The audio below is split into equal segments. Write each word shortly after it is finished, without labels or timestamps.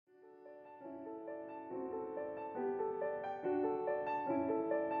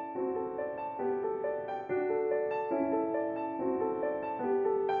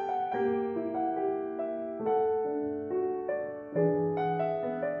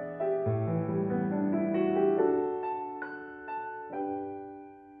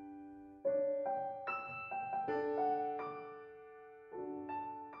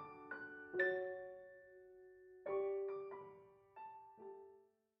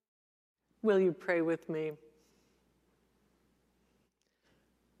Will you pray with me?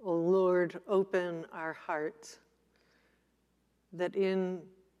 O Lord, open our hearts, that in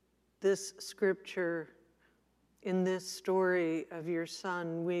this scripture, in this story of your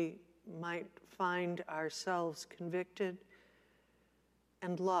Son, we might find ourselves convicted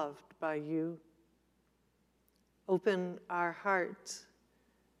and loved by you. Open our hearts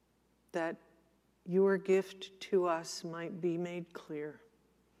that your gift to us might be made clear.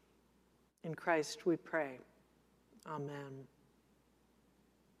 In Christ we pray. Amen.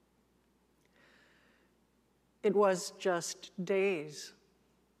 It was just days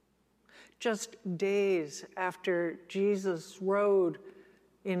after Jesus rode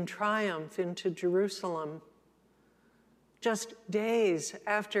in triumph into Jerusalem, just days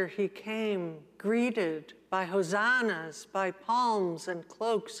after he came greeted by hosannas, by palms and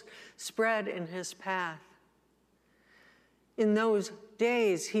cloaks spread in his path. In those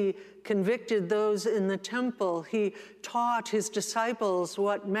days, he convicted those in the temple. He taught his disciples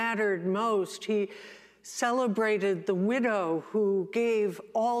what mattered most. He celebrated the widow who gave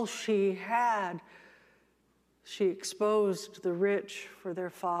all she had. She exposed the rich for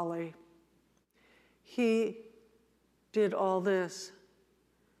their folly. He did all this,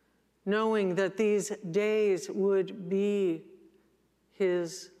 knowing that these days would be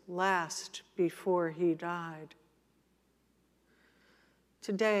his last before he died.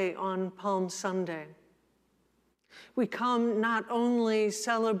 Today, on Palm Sunday, we come not only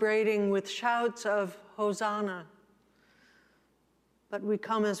celebrating with shouts of Hosanna, but we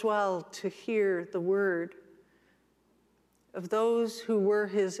come as well to hear the word of those who were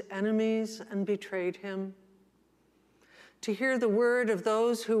his enemies and betrayed him, to hear the word of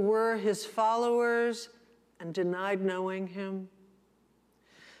those who were his followers and denied knowing him,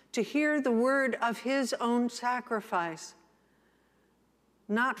 to hear the word of his own sacrifice,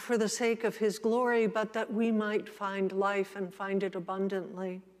 not for the sake of his glory, but that we might find life and find it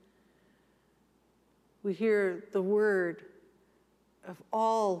abundantly. We hear the word of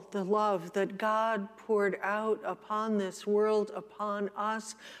all the love that God poured out upon this world, upon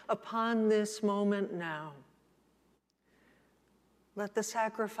us, upon this moment now. Let the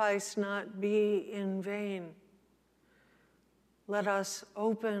sacrifice not be in vain. Let us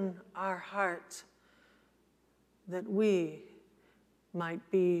open our hearts that we might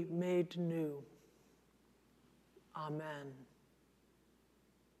be made new. Amen.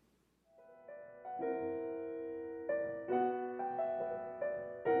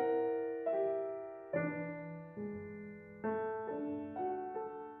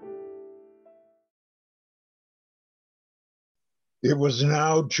 It was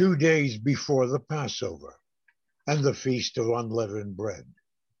now 2 days before the Passover and the Feast of Unleavened Bread.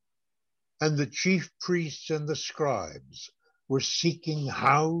 And the chief priests and the scribes were seeking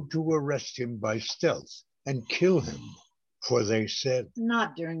how to arrest him by stealth and kill him, for they said,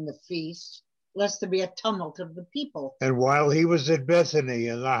 "Not during the feast, lest there be a tumult of the people." And while he was at Bethany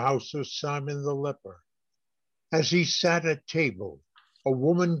in the house of Simon the leper, as he sat at table, a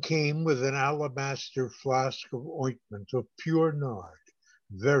woman came with an alabaster flask of ointment of pure nard,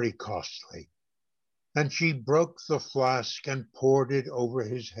 very costly. And she broke the flask and poured it over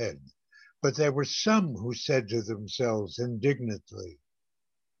his head. But there were some who said to themselves indignantly,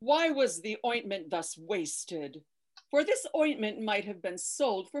 "Why was the ointment thus wasted? For this ointment might have been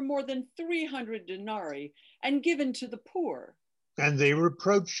sold for more than 300 denarii and given to the poor." And they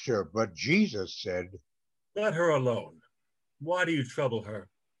reproached her, but Jesus said, "Let her alone. Why do you trouble her?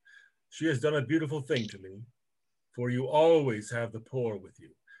 She has done a beautiful thing to me, for you always have the poor with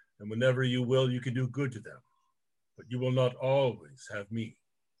you, and whenever you will, you can do good to them, but you will not always have me.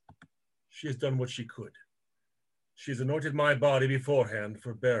 She has done what she could. She has anointed my body beforehand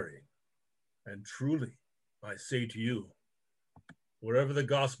for burying. And truly, I say to you, wherever the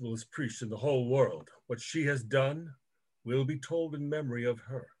gospel is preached in the whole world, what she has done will be told in memory of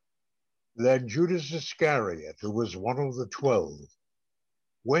her." Then Judas Iscariot, who was one of the 12,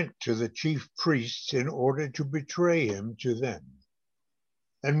 went to the chief priests in order to betray him to them.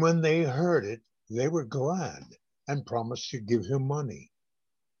 And when they heard it, they were glad and promised to give him money.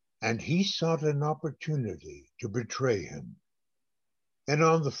 And he sought an opportunity to betray him. And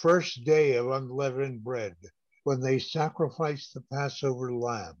on the first day of unleavened bread, when they sacrificed the Passover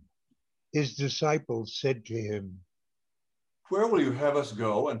lamb, his disciples said to him, "Where will you have us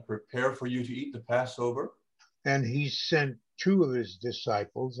go and prepare for you to eat the Passover?" And he sent 2 of his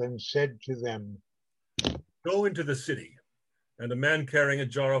disciples and said to them, "Go into the city, and a man carrying a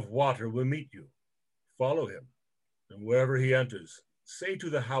jar of water will meet you. Follow him, and wherever he enters, say to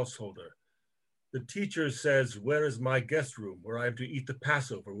the householder, The teacher says, where is my guest room where I am to eat the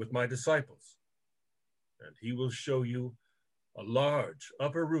Passover with my disciples? And he will show you a large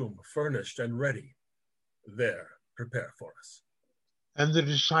upper room furnished and ready. There, prepare for us. And the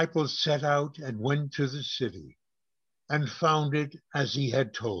disciples set out and went to the city and found it as he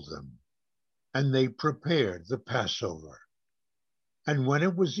had told them. And they prepared the Passover. And when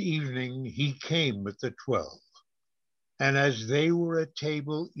it was evening, he came with the 12. And as they were at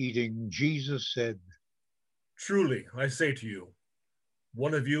table eating, Jesus said, Truly, I say to you,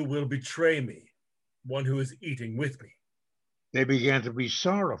 one of you will betray me, one who is eating with me. They began to be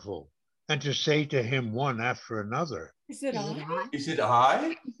sorrowful and to say to him one after another, Is it I? Is it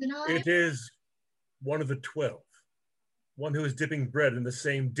I? It is one of the 12, one who is dipping bread in the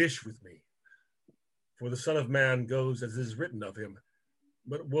same dish with me. For the Son of Man goes as is written of him,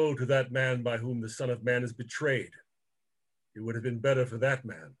 but woe to that man by whom the Son of Man is betrayed. It would have been better for that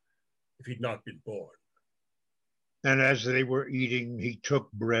man if he'd not been born. And as they were eating, he took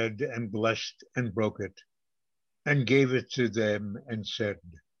bread and blessed and broke it and gave it to them and said,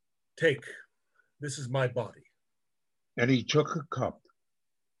 Take, this is my body. And he took a cup,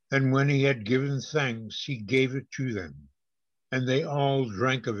 and when he had given thanks, he gave it to them. And they all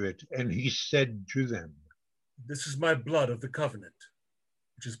drank of it, and he said to them, This is my blood of the covenant,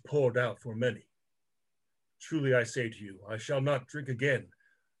 which is poured out for many. Truly I say to you, I shall not drink again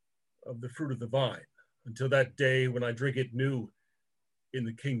of the fruit of the vine until that day when I drink it new in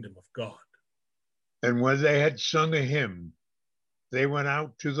the kingdom of God. And when they had sung a hymn, they went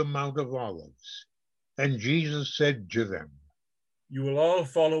out to the Mount of Olives. And Jesus said to them, You will all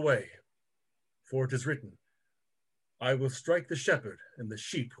fall away, for it is written, I will strike the shepherd, and the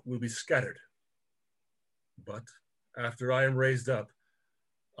sheep will be scattered. But after I am raised up,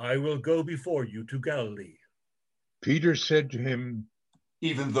 I will go before you to Galilee. Peter said to him,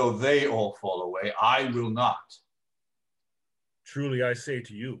 Even though they all fall away, I will not. Truly I say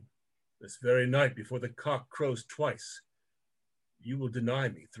to you, this very night before the cock crows twice, you will deny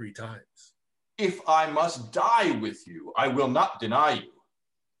me 3 times. If I must die with you, I will not deny you.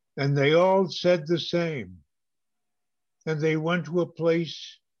 And they all said the same. And they went to a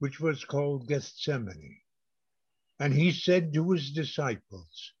place which was called Gethsemane. And he said to his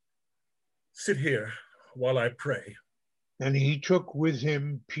disciples, Sit here while I pray. And he took with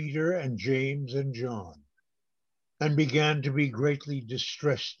him Peter and James and John, and began to be greatly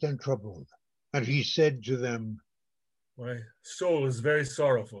distressed and troubled. And he said to them, My soul is very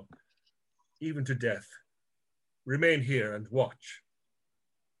sorrowful, even to death. Remain here and watch.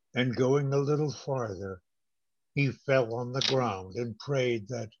 And going a little farther, he fell on the ground and prayed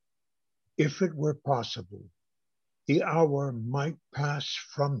that, if it were possible, the hour might pass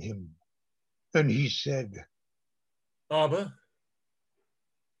from him. And he said, Abba,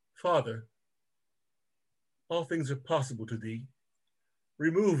 Father, all things are possible to thee.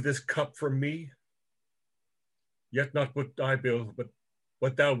 Remove this cup from me. Yet not what I will, but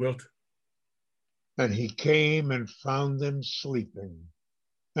what thou wilt. And he came and found them sleeping.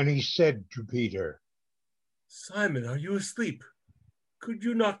 And he said to Peter, Simon, are you asleep? Could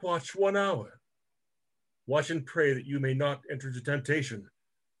you not watch 1 hour? Watch and pray that you may not enter into temptation.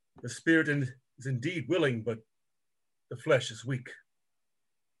 The spirit is indeed willing, but the flesh is weak.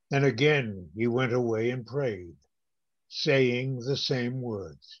 And again he went away and prayed, saying the same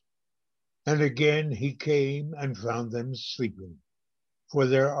words. And again he came and found them sleeping, for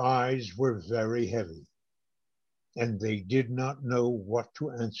their eyes were very heavy, and they did not know what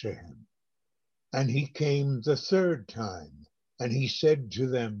to answer him. And he came the 3rd time, and he said to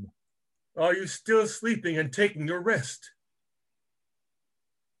them, Are you still sleeping and taking your rest?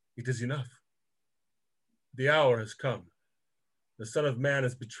 It is enough. The hour has come. The Son of Man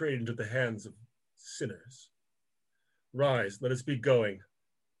is betrayed into the hands of sinners. Rise, let us be going.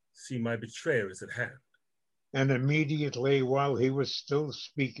 See, my betrayer is at hand. And immediately while he was still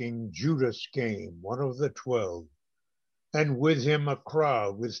speaking, Judas came, one of the 12, and with him a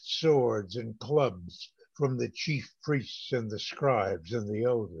crowd with swords and clubs from the chief priests and the scribes and the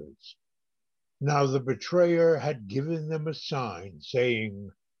elders. Now the betrayer had given them a sign,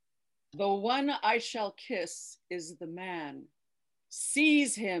 saying, The one I shall kiss is the man.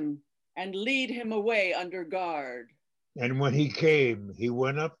 Seize him and lead him away under guard. And when he came, he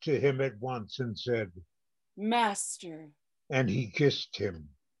went up to him at once and said, Master. And he kissed him.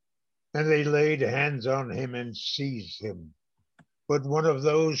 And they laid hands on him and seized him. But one of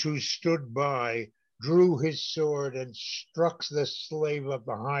those who stood by drew his sword and struck the slave of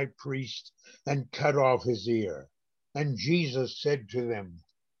the high priest and cut off his ear. And Jesus said to them,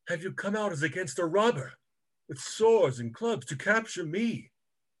 Have you come out as against a robber, with swords and clubs to capture me?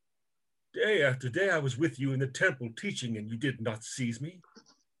 Day after day I was with you in the temple teaching, and you did not seize me.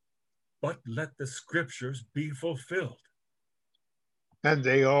 But let the scriptures be fulfilled. And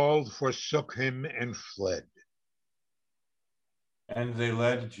they all forsook him and fled. And they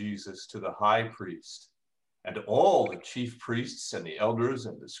led Jesus to the high priest, and all the chief priests and the elders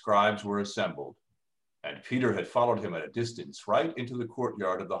and the scribes were assembled. And Peter had followed him at a distance right into the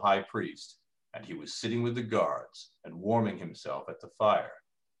courtyard of the high priest, and he was sitting with the guards and warming himself at the fire.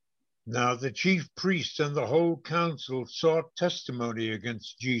 Now the chief priests and the whole council sought testimony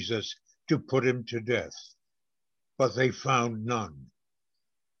against Jesus to put him to death, but they found none.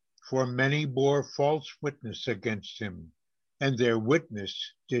 For many bore false witness against him, and their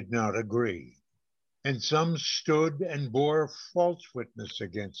witness did not agree. And some stood and bore false witness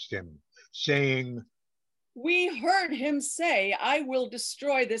against him, saying, We heard him say, I will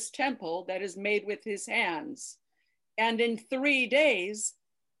destroy this temple that is made with his hands, and in 3 days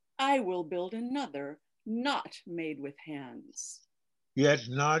I will build another not made with hands. Yet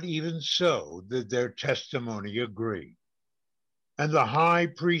not even so did their testimony agree. And the high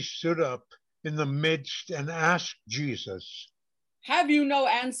priest stood up in the midst and asked Jesus, Have you no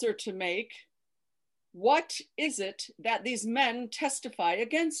answer to make? What is it that these men testify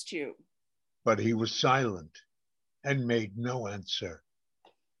against you? But he was silent and made no answer.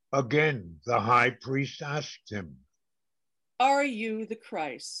 Again, the high priest asked him, Are you the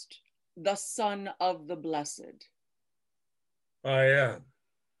Christ, the Son of the Blessed? I am.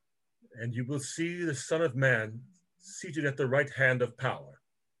 And you will see the Son of Man seated at the right hand of power,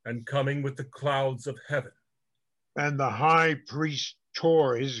 and coming with the clouds of heaven. And the high priest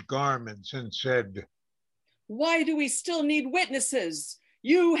tore his garments and said, Why do we still need witnesses?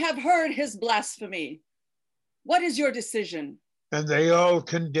 You have heard his blasphemy. What is your decision? And they all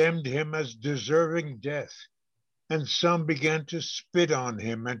condemned him as deserving death. And some began to spit on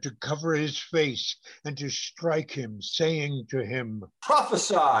him and to cover his face and to strike him, saying to him,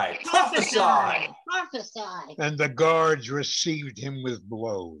 Prophesy! Prophesy! Prophesy! And the guards received him with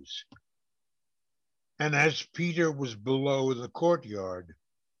blows. And as Peter was below the courtyard,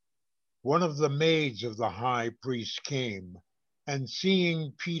 one of the maids of the high priest came, and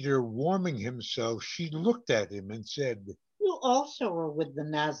seeing Peter warming himself, she looked at him and said, You also are with the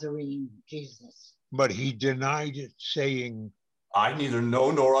Nazarene, Jesus. But he denied it, saying, I neither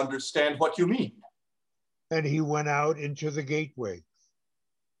know nor understand what you mean. and he went out into the gateway.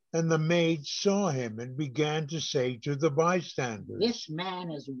 And the maid saw him and began to say to the bystanders, This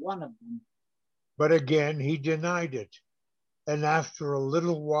man is one of them. But again he denied it. And after a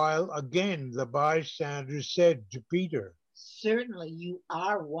little while, again the bystanders said to Peter, Certainly you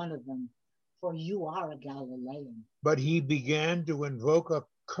are one of them, for you are a Galilean. but he began to invoke a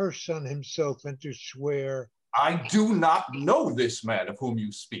curse on himself and to swear, I do not know this man of whom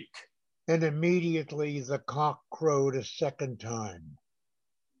you speak. and immediately the cock crowed a second time.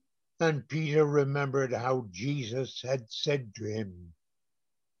 And Peter remembered how Jesus had said to him,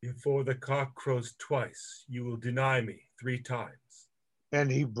 Before the cock crows twice, you will deny me 3 times. and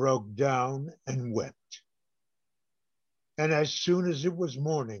he broke down and wept. And as soon as it was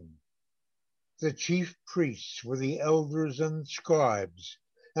morning, the chief priests with the elders and scribes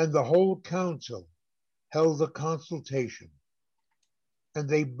and the whole council held a consultation. And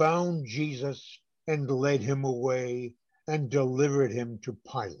they bound Jesus and led him away and delivered him to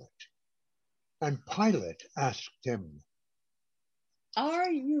Pilate. And Pilate asked him, Are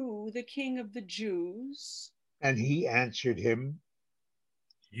you the King of the Jews? and he answered him.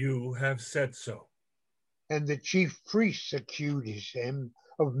 You have said so. And the chief priests accused him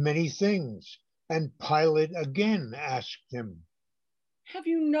of many things. And Pilate again asked him, Have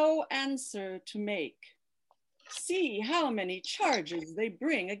you no answer to make? See how many charges they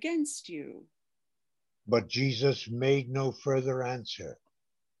bring against you. but Jesus made no further answer,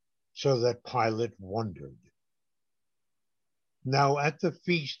 so that Pilate wondered. Now at the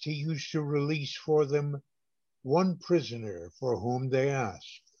feast he used to release for them one prisoner for whom they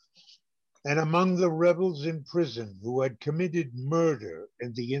asked. And among the rebels in prison who had committed murder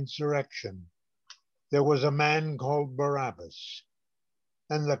in the insurrection, there was a man called Barabbas.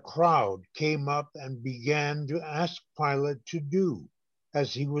 And the crowd came up and began to ask Pilate to do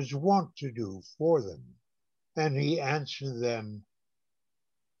as he was wont to do for them. And he answered them,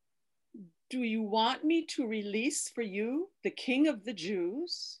 Do you want me to release for you the King of the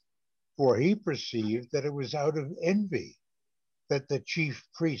Jews? for he perceived that it was out of envy that the chief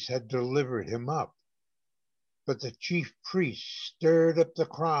priests had delivered him up. But the chief priests stirred up the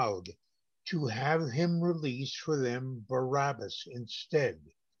crowd to have him release for them Barabbas instead.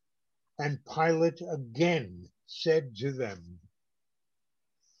 And Pilate again said to them,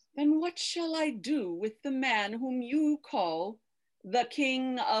 then what shall I do with the man whom you call the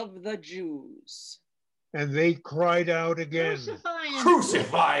King of the Jews? And they cried out again. Crucify him!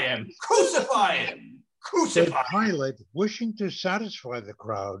 Crucify him! Crucify him! Then Crucify him! Pilate, wishing to satisfy the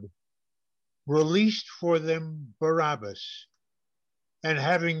crowd, released for them Barabbas, and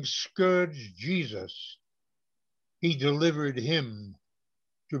having scourged Jesus, he delivered him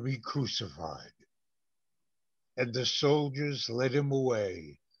to be crucified. And the soldiers led him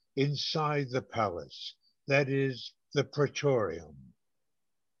away inside the palace, that is, the praetorium.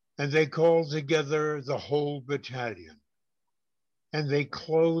 And they called together the whole battalion, and they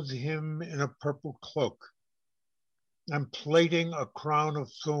clothed him in a purple cloak, and plaiting a crown of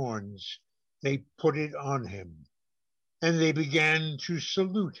thorns, they put it on him, and they began to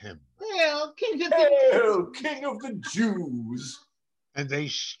salute him. Hail, King of the Hail, King of the Jews! And they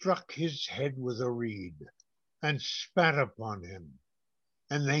struck his head with a reed, and spat upon him,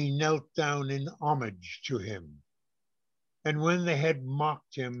 and they knelt down in homage to him. And when they had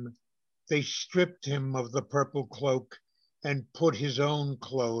mocked him, they stripped him of the purple cloak and put his own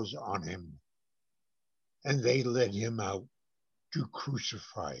clothes on him. And they led him out to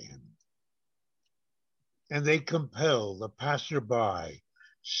crucify him. And they compelled the passerby,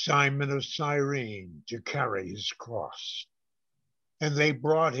 Simon of Cyrene, to carry his cross. And they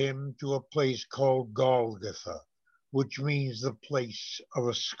brought him to a place called Golgotha, which means the place of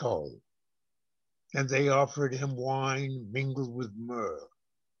a skull. And they offered him wine mingled with myrrh,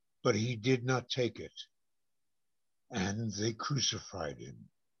 but he did not take it. And they crucified him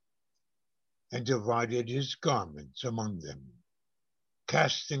and divided his garments among them,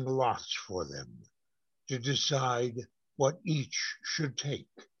 casting lots for them to decide what each should take.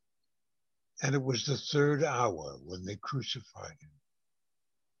 And it was the third hour when they crucified him.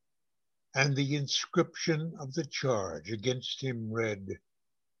 And the inscription of the charge against him read,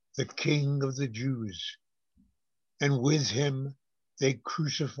 "The King of the Jews." And with him they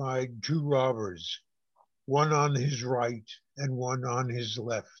crucified two robbers, one on his right and one on his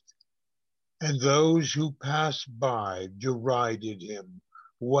left. And those who passed by derided him,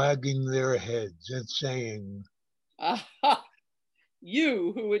 wagging their heads and saying, Aha!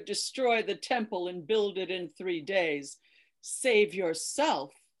 You who would destroy the temple and build it in 3 days, save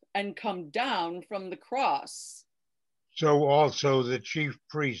yourself and come down from the cross. So also the chief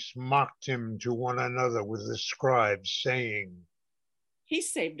priests mocked him to one another with the scribes, saying, He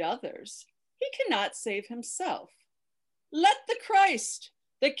saved others. He cannot save himself. Let the Christ,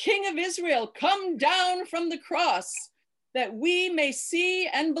 the King of Israel, come down from the cross, that we may see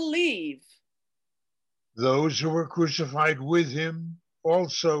and believe. Those who were crucified with him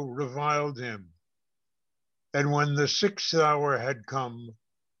also reviled him. And when the 6th hour had come,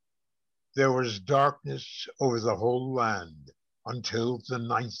 there was darkness over the whole land until the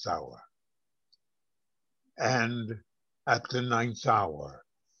 9th hour. And at the 9th hour,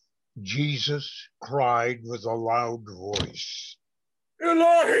 Jesus cried with a loud voice,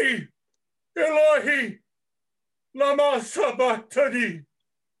 Elohi, Elohi, lama sabachthani,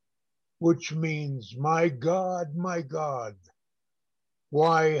 which means, my God,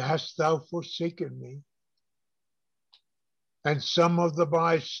 why hast thou forsaken me? And some of the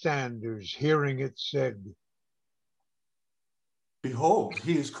bystanders, hearing it, said, Behold,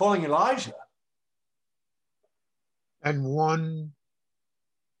 he is calling Elijah. and one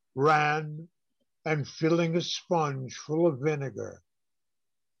ran and filling a sponge full of vinegar,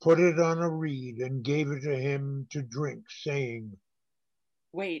 put it on a reed and gave it to him to drink, saying,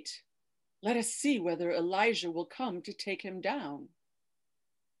 Wait, let us see whether Elijah will come to take him down.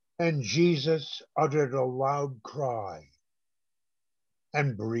 And Jesus uttered a loud cry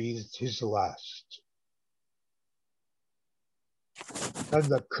and breathed his last. And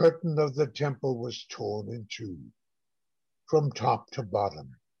the curtain of the temple was torn in two, from top to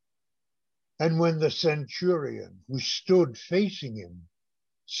bottom. And when the centurion who stood facing him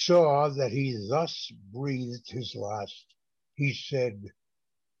saw that he thus breathed his last, he said,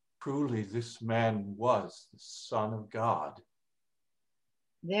 Truly, this man was the Son of God.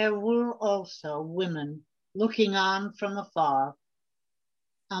 There were also women looking on from afar,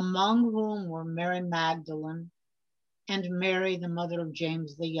 among whom were Mary Magdalene and Mary, the mother of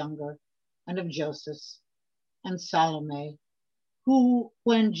James the Younger, and of Joseph, and Salome, who,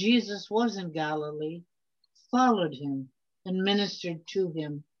 when Jesus was in Galilee, followed him and ministered to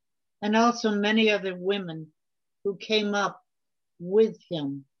him, and also many other women who came up with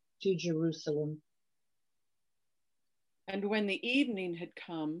him to Jerusalem. And when the evening had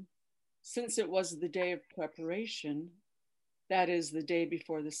come, since it was the day of preparation, that is the day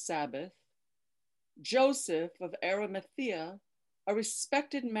before the Sabbath, Joseph of Arimathea, a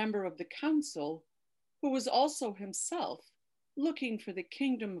respected member of the council, who was also himself looking for the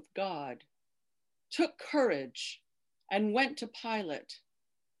kingdom of God, took courage and went to Pilate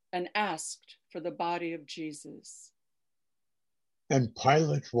and asked for the body of Jesus. And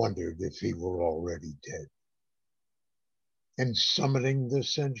Pilate wondered if he were already dead. And summoning the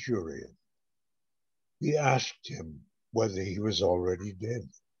centurion, he asked him whether he was already dead.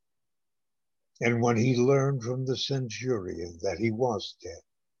 And when he learned from the centurion that he was dead,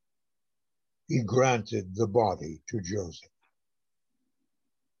 he granted the body to Joseph.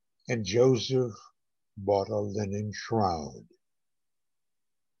 And Joseph bought a linen shroud,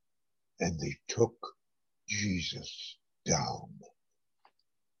 and they took Jesus down,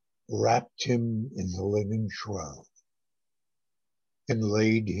 wrapped him in the linen shroud, and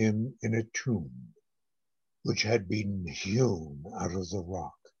laid him in a tomb which had been hewn out of the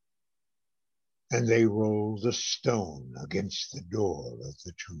rock. And they rolled a stone against the door of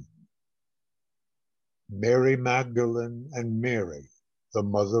the tomb. Mary Magdalene and Mary, the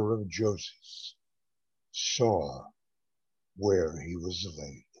mother of Joseph, saw where he was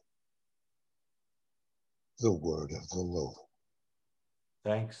laid. The word of the Lord.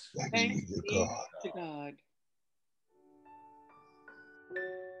 Thanks Thanks be to God. To God.